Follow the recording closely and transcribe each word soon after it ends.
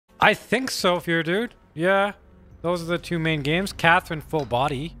I think so, Fear Dude. Yeah. Those are the two main games. Catherine Full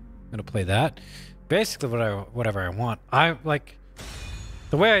Body. I'm gonna play that. Basically whatever I want. I like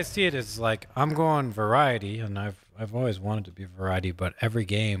the way I see it is like I'm going variety, and I've always wanted to be variety, but every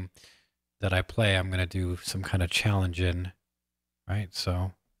game that I play I'm gonna do some kind of challenge in. Right?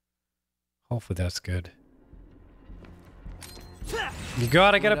 So hopefully that's good. You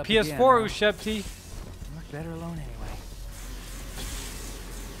gotta get a PS4, Ushepti. Work better alone anyway.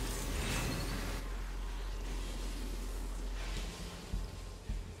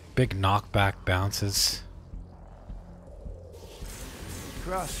 Big knockback bounces.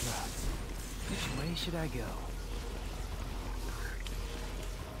 Crossroads. Which way should I go?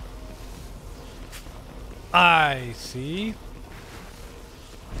 I see.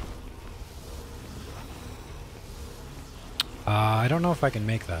 I don't know if I can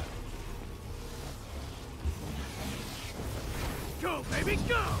make that. Go, baby,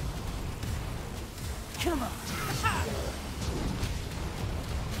 go! Come on.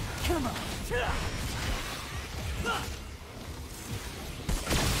 Come on.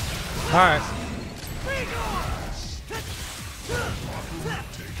 All right.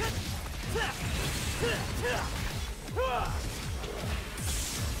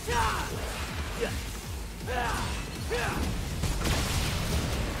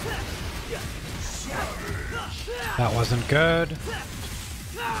 That wasn't good.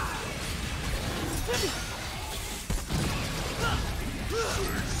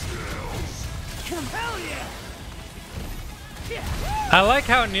 Hell yeah! I like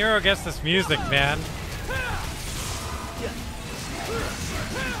how Nero gets this music, man.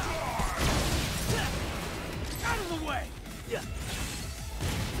 Out of the way!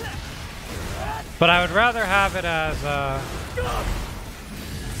 But I would rather have it as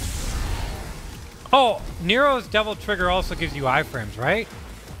Oh, Nero's Devil Trigger also gives you iframes, right?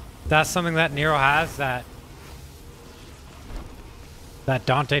 That's something that Nero has that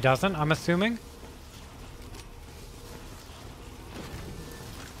Dante doesn't, I'm assuming.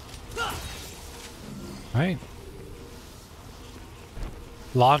 Right.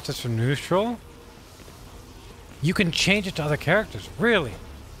 Launches from neutral. You can change it to other characters, really?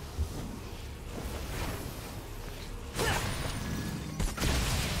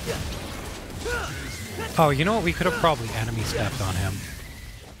 Oh, you know what? We could have probably enemy stepped on him.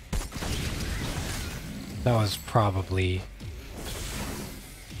 That was probably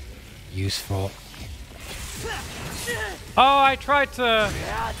useful. Oh, I tried to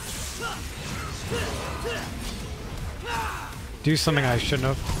do something I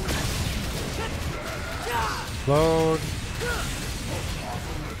shouldn't have. Load.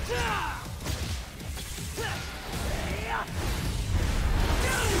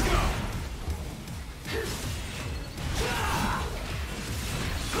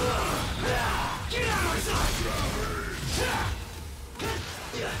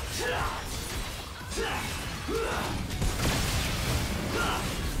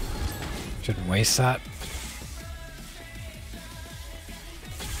 Shouldn't waste that.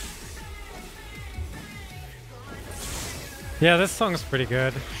 Yeah, this song's pretty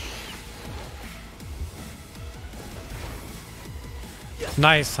good.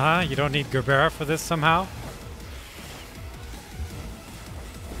 Nice, huh? You don't need Gerbera for this somehow?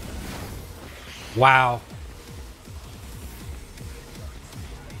 Wow.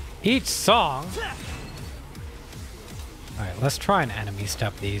 Each song. Alright, let's try and enemy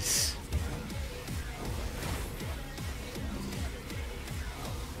step these.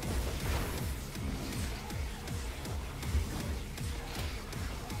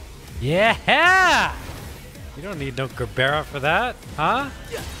 Yeah! You don't need no Gerbera for that, huh?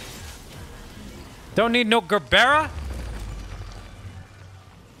 Don't need no Gerbera?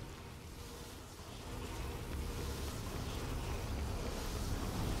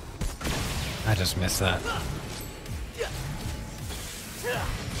 I just missed that.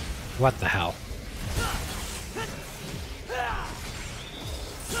 What the hell?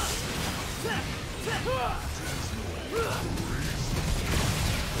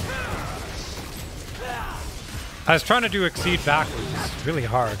 I was trying to do exceed backwards. It's really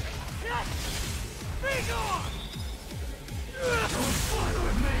hard.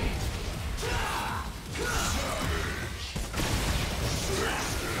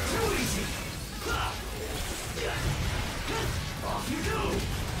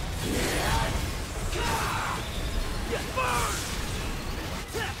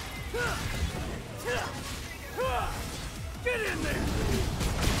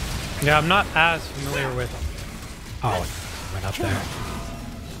 Yeah, I'm not as familiar with. Oh, it went up there.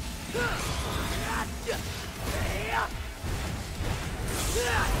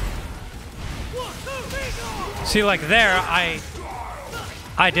 See, like there,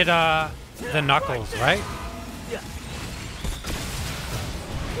 I did the knuckles, right?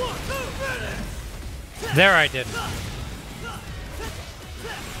 There I didn't.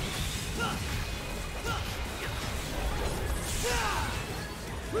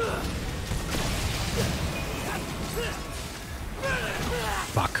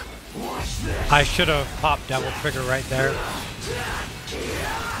 Fuck. I should have popped Devil Trigger right there.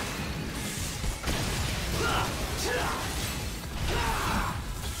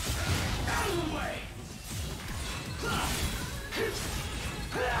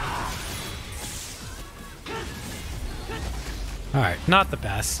 Alright, not the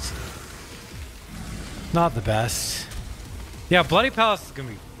best. Not the best. Yeah, Bloody Palace is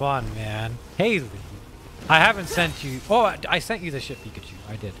gonna be fun, man. Haley. I haven't sent you... Oh, I sent you the shit Pikachu.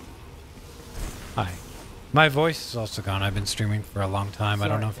 I did. Hi. My voice is also gone. I've been streaming for a long time. Sorry,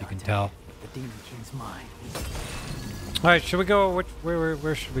 I don't know if you Dante. can tell. The demon king's mine. Alright, should we go...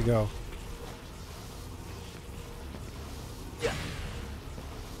 Where should we go?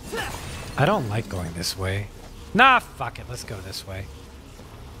 I don't like going this way. Nah, fuck it. Let's go this way.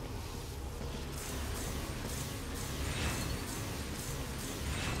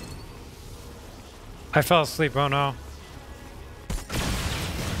 I fell asleep. Oh no.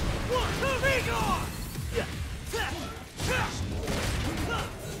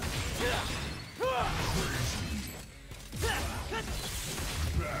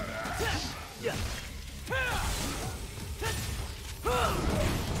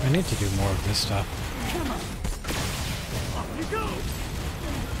 I need to do more of this stuff.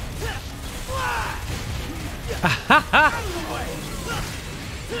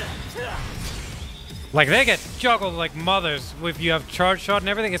 Like they get juggled like mothers if you have charge shot and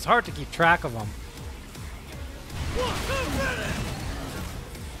everything. It's hard to keep track of them.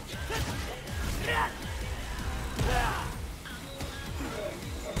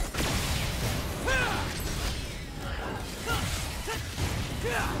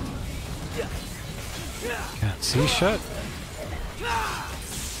 Can't see shit.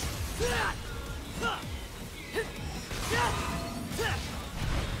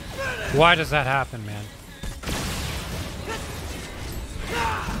 Why does that happen, man?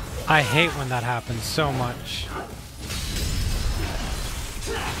 I hate when that happens so much.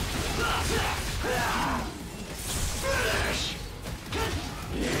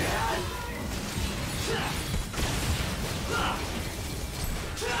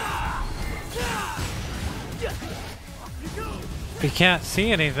 You can't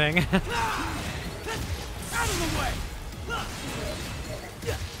see anything.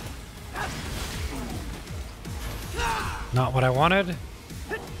 Not what I wanted.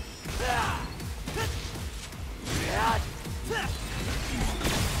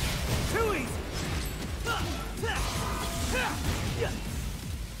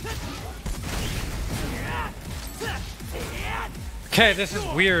 Okay, this is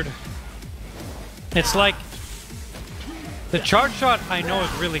weird. It's like the charge shot I know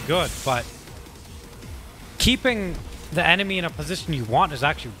is really good, but keeping the enemy in a position you want is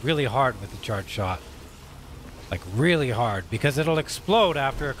actually really hard with the charge shot. Like really hard, because it'll explode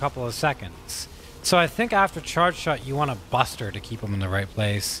after a couple of seconds. So I think after charge shot you want a buster to keep them in the right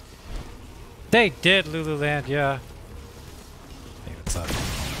place. They did, Lululand, yeah. Hey, what's up?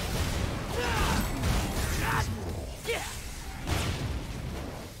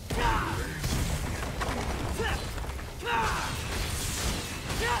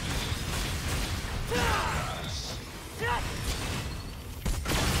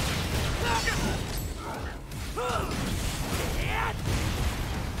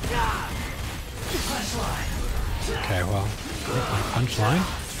 Okay, well, my punchline.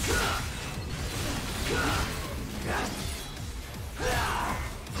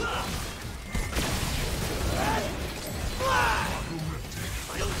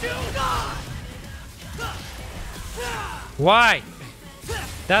 Why?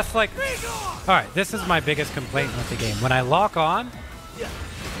 That's like... Alright, this is my biggest complaint with the game. When I lock on,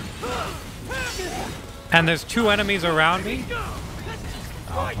 and there's two enemies around me,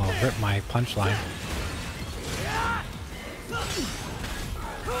 I'll rip my punchline.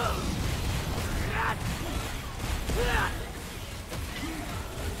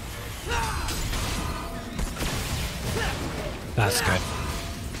 That's good.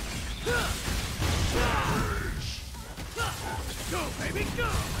 Go, baby, go!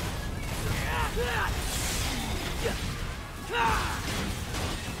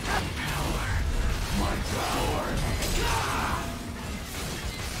 Power. My power.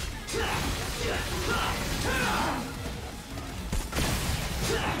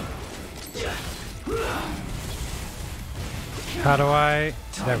 How do I...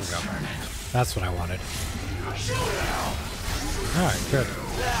 There we go. That's what I wanted. Alright, good.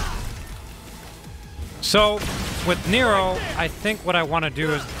 So, with Nero, I think what I want to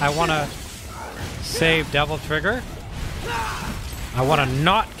do is I want to save Devil Trigger. I want to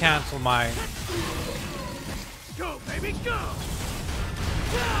not cancel my... Go, baby, go!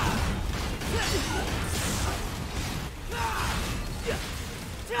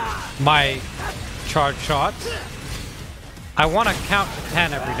 My charge shots. I want to count to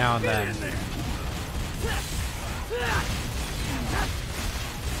 10 every now and then.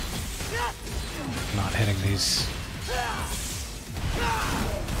 Not hitting these.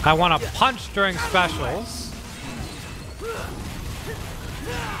 I want to punch during specials.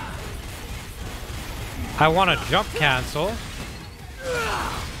 I want to jump cancel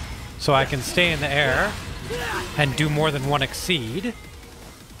so I can stay in the air and do more than one exceed.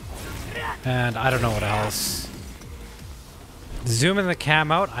 And I don't know what else. Zooming the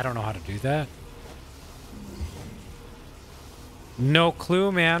cam out, I don't know how to do that. No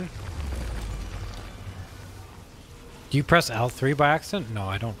clue, man. Do you press L3 by accident? No,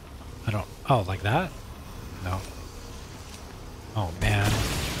 I don't. Oh, like that? No. Oh, man.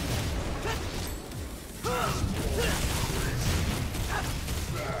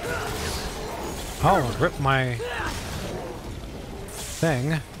 Oh, rip my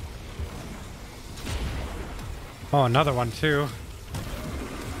thing. Oh, another one too.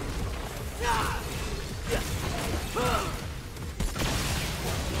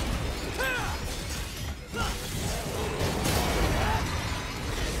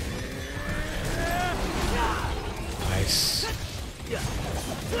 Nice.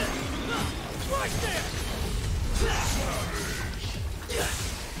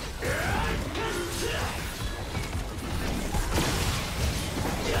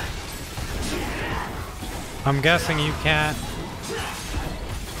 I'm guessing you can't.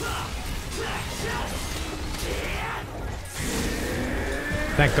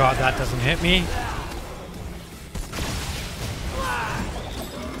 Thank God that doesn't hit me.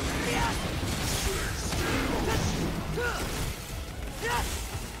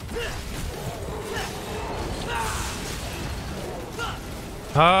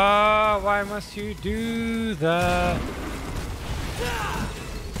 Ah, why must you do that?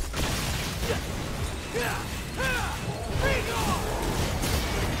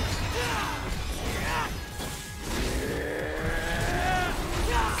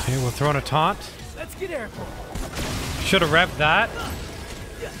 Okay, we'll throw in a taunt. Let's get airborne. Should have revved that.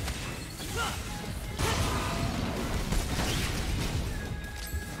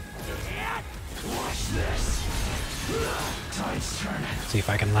 Watch this. Tide's turning. See if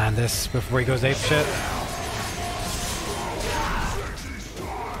I can land this before he goes apeshit.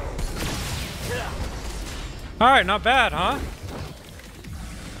 Alright, not bad, huh?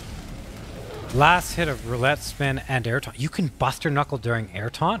 Last hit of roulette spin and air taunt. You can buster knuckle during air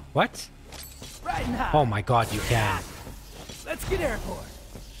taunt? What? Riding high. Oh my God, you can. Let's get airborne.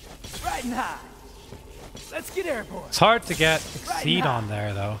 Riding high. Let's get airborne. It's hard to get exceed on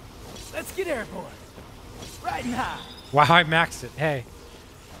there though. Let's get airborne. Riding high. Wow, I maxed it. Hey.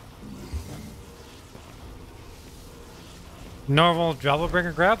 Normal double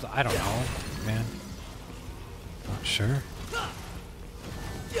bringer grabs? I don't know, man. Not sure.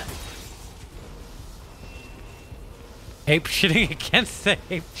 Ape shitting against the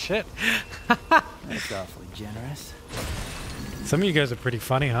ape shit. That's awfully generous. Some of you guys are pretty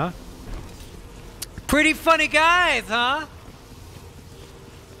funny, huh? Pretty funny guys, huh?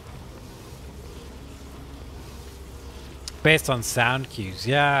 Based on sound cues.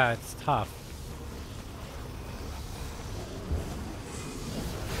 Yeah, it's tough.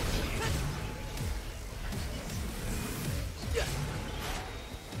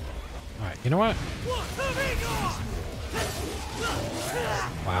 Alright, you know what?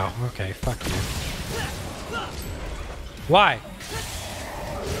 Wow, okay, fuck you. Why?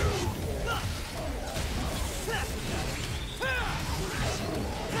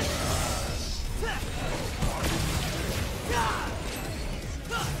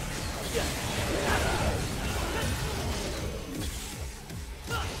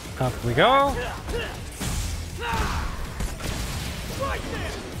 Up we go.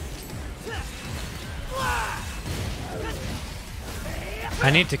 I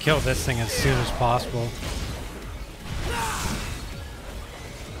need to kill this thing as soon as possible.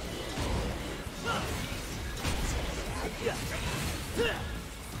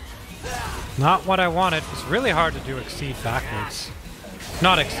 Not what I wanted. It's really hard to do exceed backwards.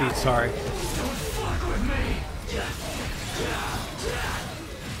 Not exceed, sorry.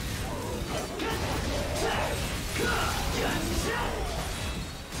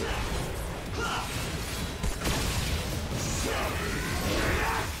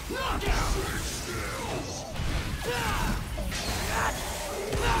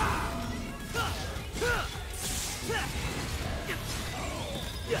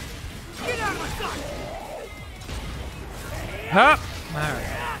 Huh?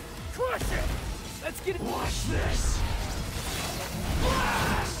 Alright. Crush it! Let's get it. Watch this.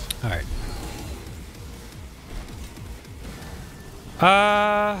 Alright.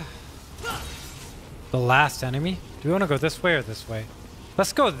 The last enemy? Do we want to go this way or this way?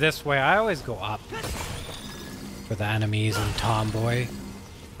 Let's go this way. I always go up for the enemies and Tomboy.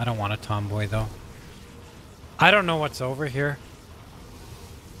 I don't want a Tomboy though. I don't know what's over here.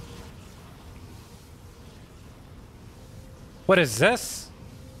 What is this?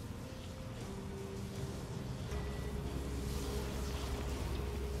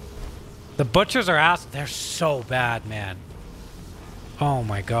 The butchers are ass. They're so bad, man. Oh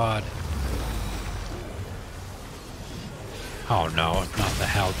my god. Oh no, not the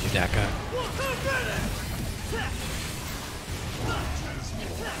hell, Judeka.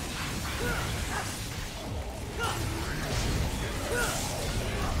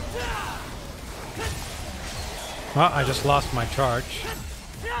 Well, I just lost my charge.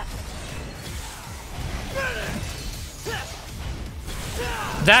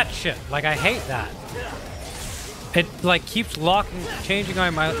 That shit, like I hate that. It like keeps locking, changing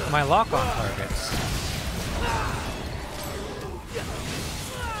my lock-on targets.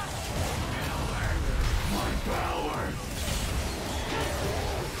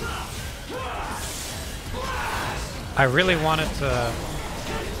 I really wanted to.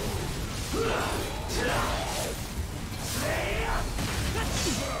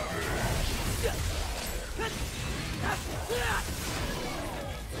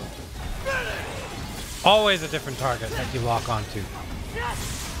 Always a different target that you lock onto.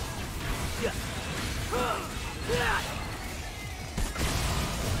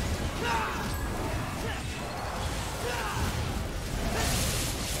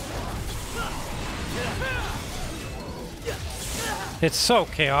 It's so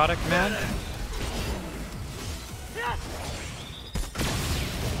chaotic, man.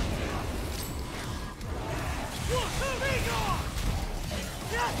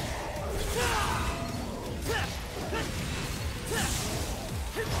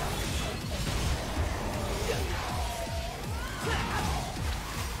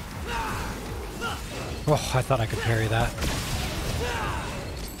 Oh, I thought I could parry that.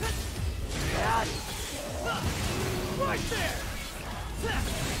 Right there.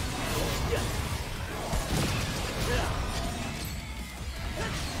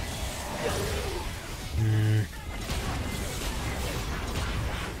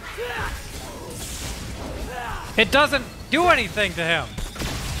 It doesn't do anything to him.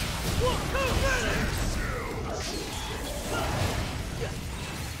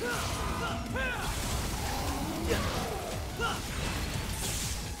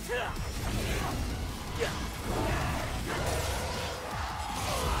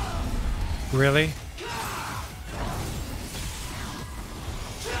 Really?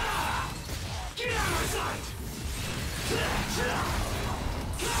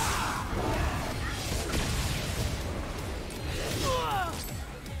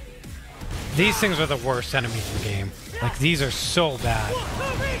 These things are the worst enemies in the game. Like, these are so bad.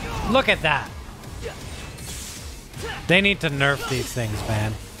 Look at that. They need to nerf these things,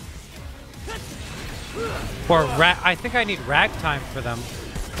 man. Or I think I need ragtime for them.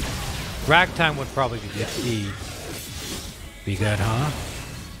 Ragtime would probably be good, huh?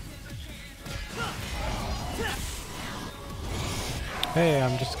 Hey,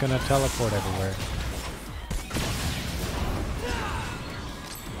 I'm just gonna teleport everywhere.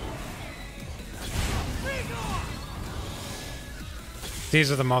 These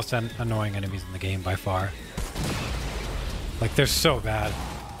are the most annoying enemies in the game by far. Like, they're so bad.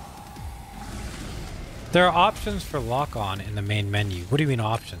 There are options for lock-on in the main menu. What do you mean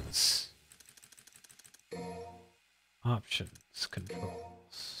options? Options,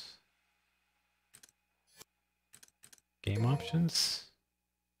 controls. Game options?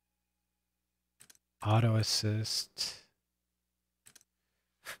 Auto assist.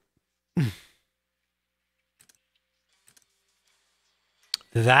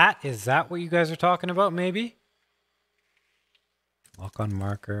 Is that what you guys are talking about, maybe? Lock-on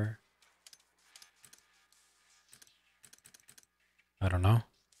marker. I don't know.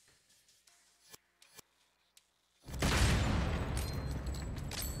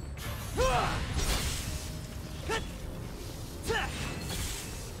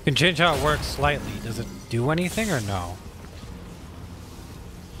 You can change how it works slightly. Does it do anything or no?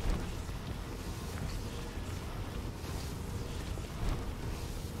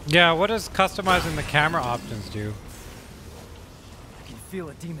 Yeah, what does customizing the camera options do? I can feel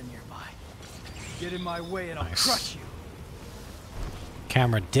a demon nearby. Get in my way and I'll crush you.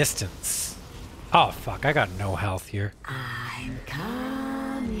 Camera distance. Oh fuck, I got no health here. I I'm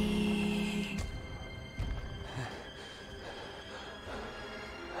coming.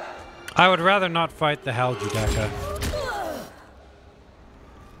 I would rather not fight the Hell Judecca.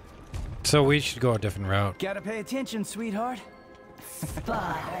 So we should go a different route. Gotta pay attention, sweetheart.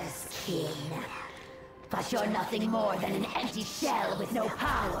 Sparta's king. But you're nothing more than an empty shell with no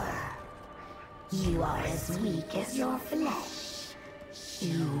power. You are as weak as your flesh.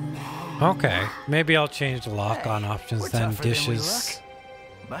 Human. Okay, maybe I'll change the lock-on options We're then. tougher than we Dishes.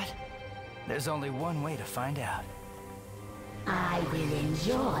 look. But there's only one way to find out. I will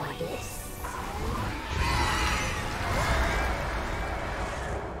enjoy this.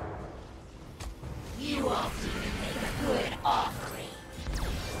 You won't even make a good offering.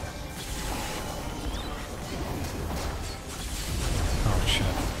 Oh shit.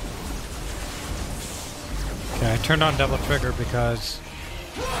 Okay, I turned on double trigger because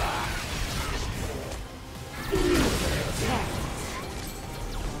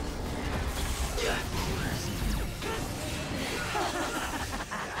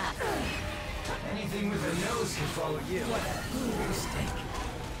Anything with a nose can follow you. You stink.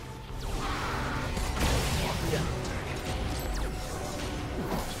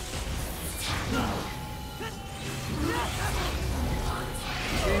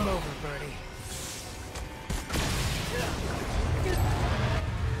 Game over, Birdie.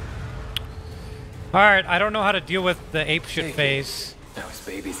 alright, I don't know how to deal with the apeshit phase. I was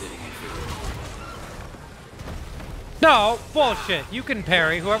babysitting you. No, bullshit. You can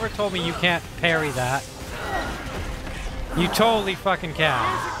parry. Whoever told me you can't parry that. You totally fucking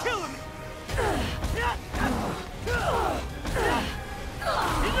can. Killing me.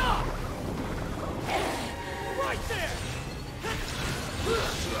 Right there.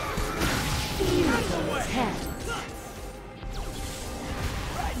 Out of the way.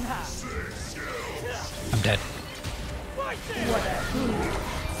 Right in high. I'm dead. Right there.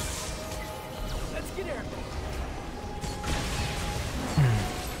 Let's get airborne.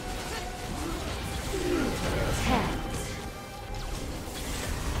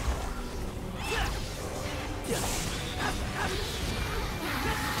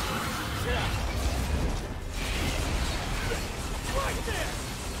 Right there.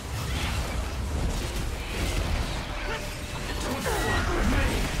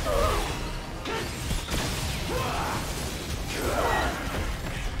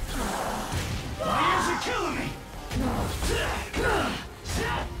 My ears are killing me.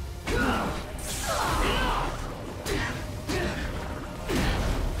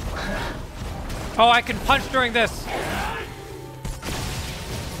 Oh, I can punch during this. Out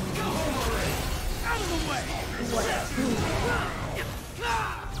of the way.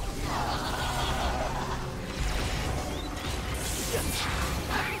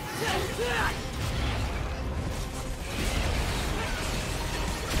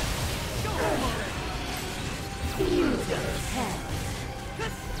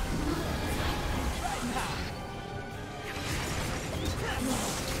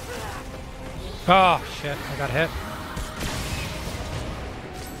 Oh, shit. I got hit.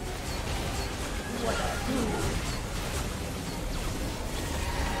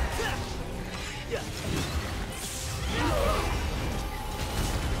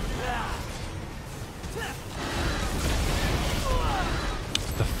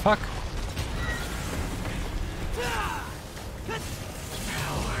 The fuck?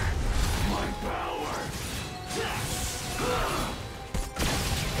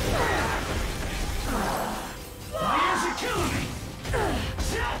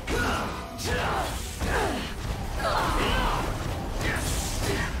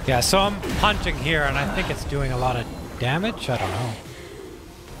 Yeah, so I'm punching here, and I think it's doing a lot of damage. I don't know.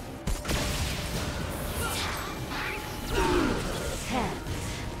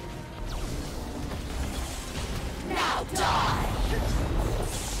 Now die!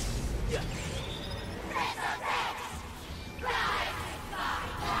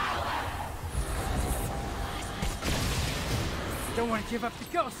 Don't want to give up the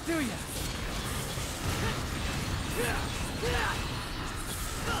ghost, do you?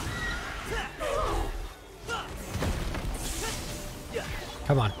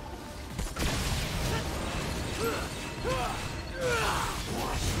 Come on.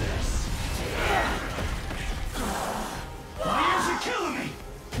 My ears are killing me.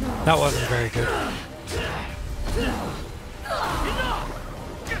 That wasn't very good.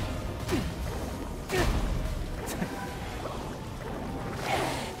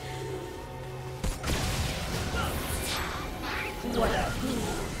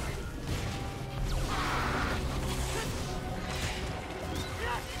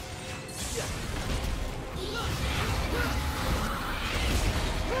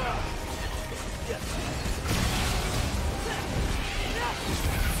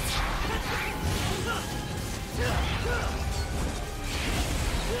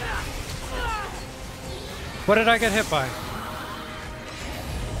 What did I get hit by?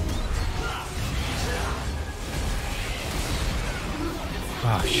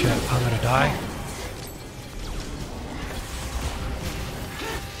 Oh shit, I'm gonna die.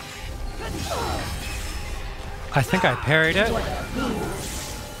 I think I parried it.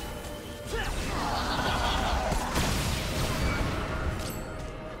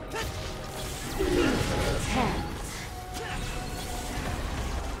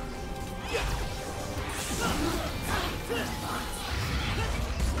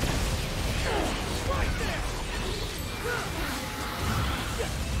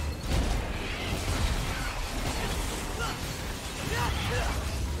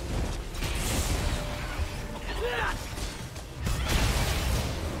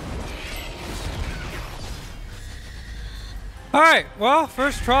 Alright, well,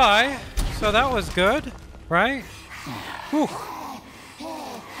 first try. So that was good, right? Whew.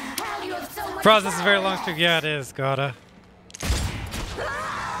 Frost, this is a very long streak. Yeah, it is, gotta.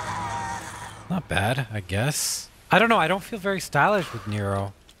 Not bad, I guess. I don't know, I don't feel very stylish with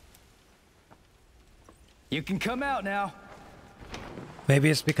Nero. You can come out now. Maybe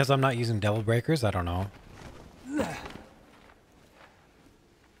it's because I'm not using Devil Breakers, I don't know.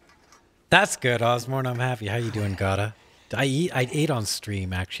 That's good, Osborne, I'm happy. How you doing, Gata? I ate on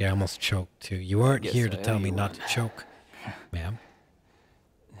stream, actually. I almost choked, too. You weren't here to tell me not to choke, ma'am.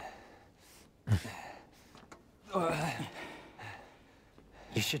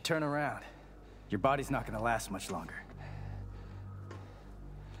 You should turn around. Your body's not gonna last much longer.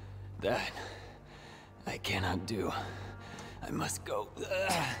 That I cannot do. I must go.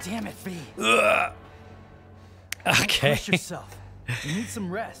 Damn it, V. Okay. Push yourself. You need some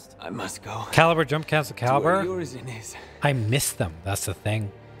rest. I must go. Caliber, jump cancel, Caliber. Yours in is. I missed them. That's the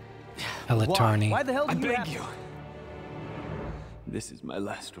thing. Elatarni. Why the hell I did beg you. This is my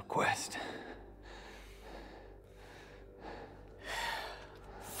last request.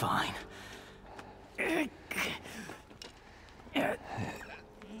 Fine.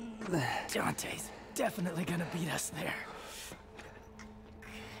 Dante's definitely gonna beat us there.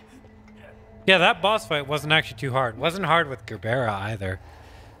 Yeah, that boss fight wasn't actually too hard. Wasn't hard with Gerbera either.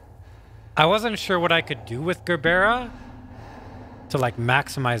 I wasn't sure what I could do with Gerbera to like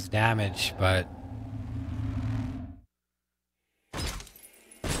maximize damage, but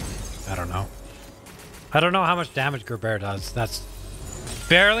I don't know. I don't know how much damage Gerbera does. That's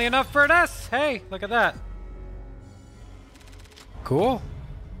barely enough for an S. Hey, look at that. Cool.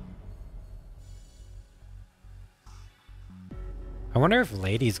 I wonder if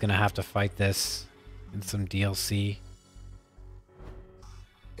Lady's gonna have to fight this in some DLC.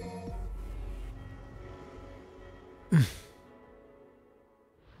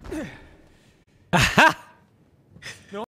 Aha!